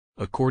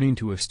According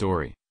to a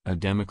story, a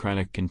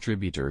Democratic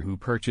contributor who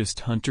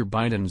purchased Hunter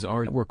Biden's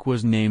artwork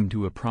was named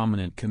to a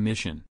prominent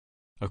commission.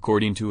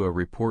 According to a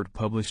report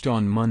published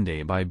on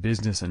Monday by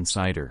Business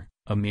Insider,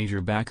 a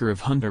major backer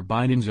of Hunter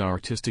Biden's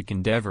artistic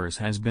endeavors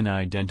has been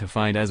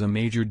identified as a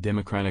major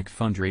Democratic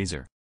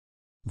fundraiser.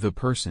 The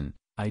person,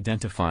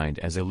 identified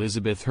as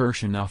Elizabeth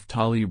Hirsh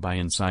Naftali by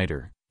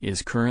Insider,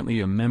 is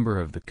currently a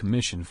member of the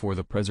Commission for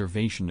the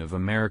Preservation of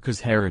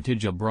America's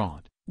Heritage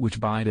Abroad,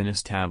 which Biden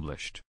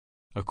established.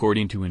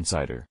 According to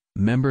Insider,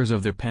 members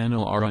of the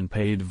panel are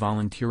unpaid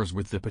volunteers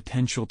with the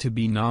potential to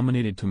be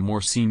nominated to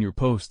more senior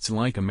posts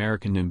like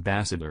American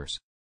ambassadors.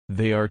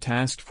 They are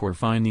tasked for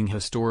finding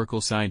historical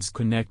sites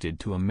connected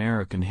to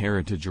American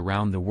heritage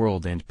around the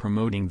world and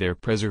promoting their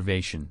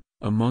preservation,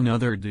 among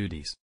other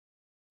duties.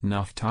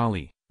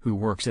 Naftali, who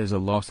works as a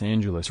Los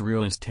Angeles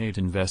real estate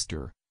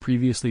investor,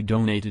 previously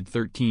donated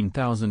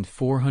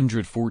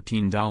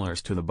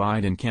 $13,414 to the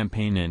Biden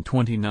campaign and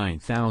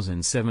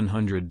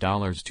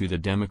 $29,700 to the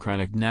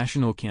Democratic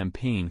National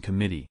Campaign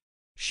Committee.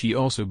 She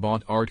also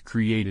bought art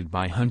created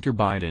by Hunter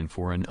Biden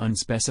for an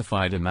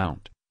unspecified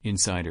amount,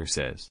 Insider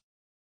says.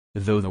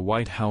 Though the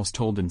White House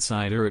told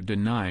Insider it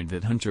denied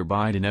that Hunter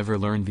Biden ever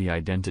learned the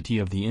identity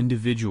of the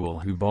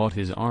individual who bought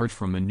his art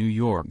from a New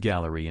York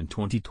gallery in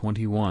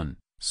 2021,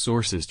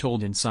 sources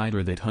told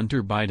Insider that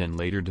Hunter Biden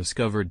later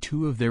discovered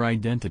two of their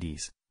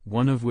identities,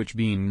 one of which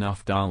being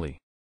Naftali.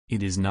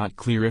 It is not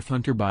clear if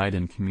Hunter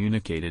Biden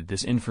communicated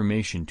this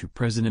information to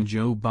President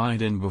Joe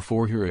Biden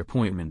before her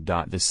appointment.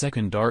 The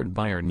second art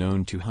buyer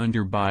known to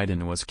Hunter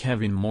Biden was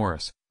Kevin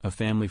Morris, a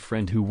family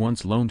friend who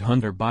once loaned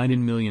Hunter Biden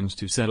millions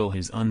to settle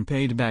his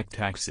unpaid back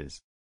taxes.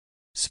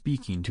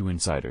 Speaking to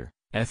Insider,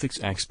 ethics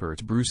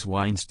expert Bruce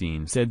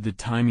Weinstein said the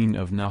timing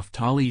of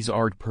Naftali's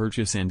art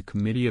purchase and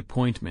committee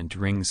appointment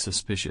rings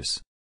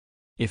suspicious.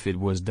 If it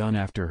was done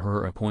after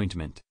her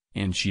appointment,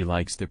 and she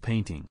likes the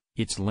painting,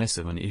 it's less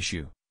of an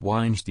issue,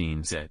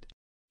 Weinstein said.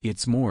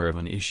 It's more of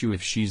an issue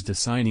if she's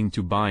deciding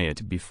to buy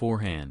it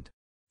beforehand.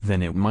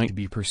 Then it might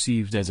be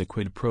perceived as a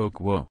quid pro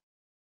quo.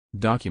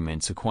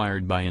 Documents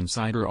acquired by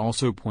Insider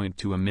also point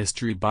to a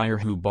mystery buyer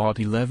who bought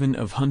 11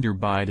 of Hunter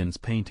Biden's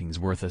paintings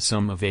worth a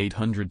sum of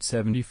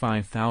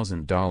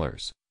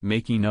 $875,000,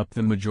 making up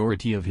the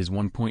majority of his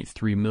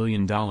 $1.3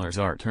 million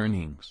art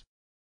earnings.